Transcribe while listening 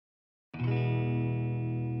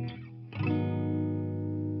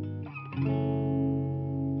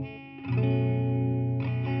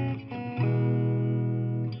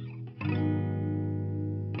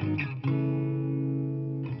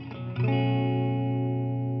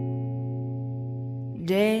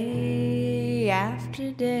Day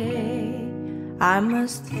after day, I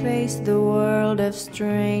must face the world of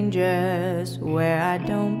strangers where I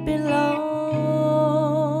don't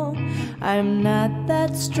belong. I'm not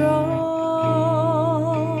that strong.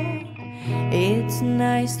 It's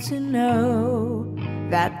nice to know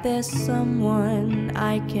that there's someone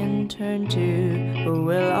I can turn to who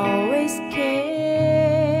will always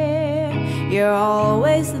care. You're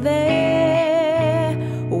always there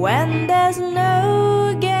when there's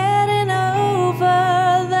no getting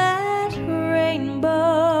over that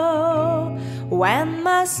rainbow, when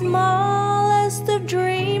my smallest of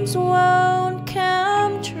dreams won't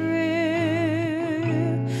come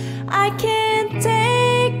true. I can't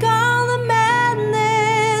take all the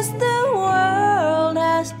madness the world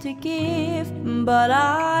has to give, but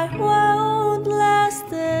I won't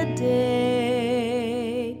last a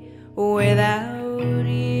day without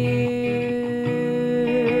you.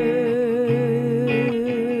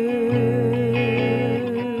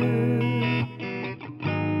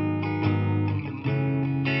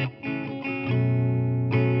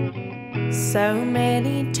 So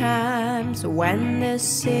many times when the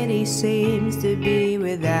city seems to be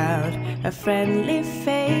without a friendly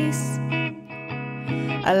face,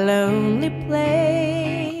 a lonely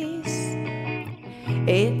place,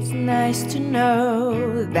 it's nice to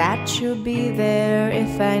know that you'll be there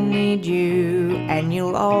if I need you, and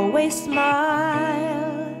you'll always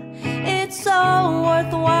smile. It's all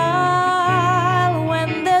worthwhile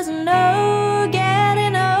when there's no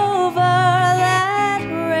getting over that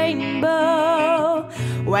rainbow,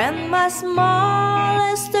 when my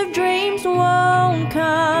smallest of dreams won't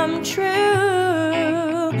come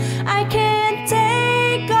true. I can't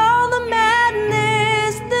take all the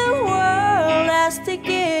madness the world has to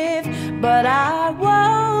give, but I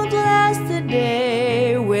won't last a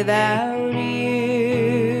day without you.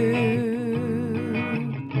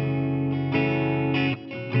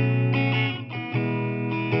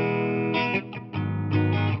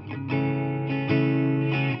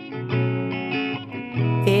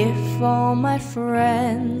 If all my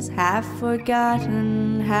friends have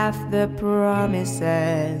forgotten half the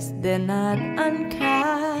promises, they're not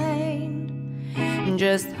unkind,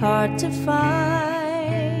 just hard to find.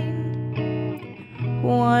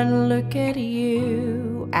 One look at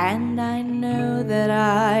you and I know that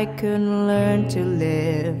I can learn to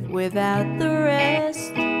live without the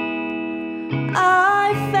rest.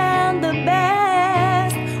 I found the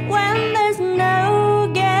best when there's no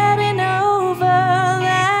getting over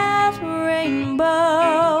that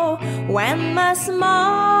rainbow, when my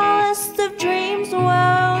smallest of dreams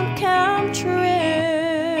won't come true.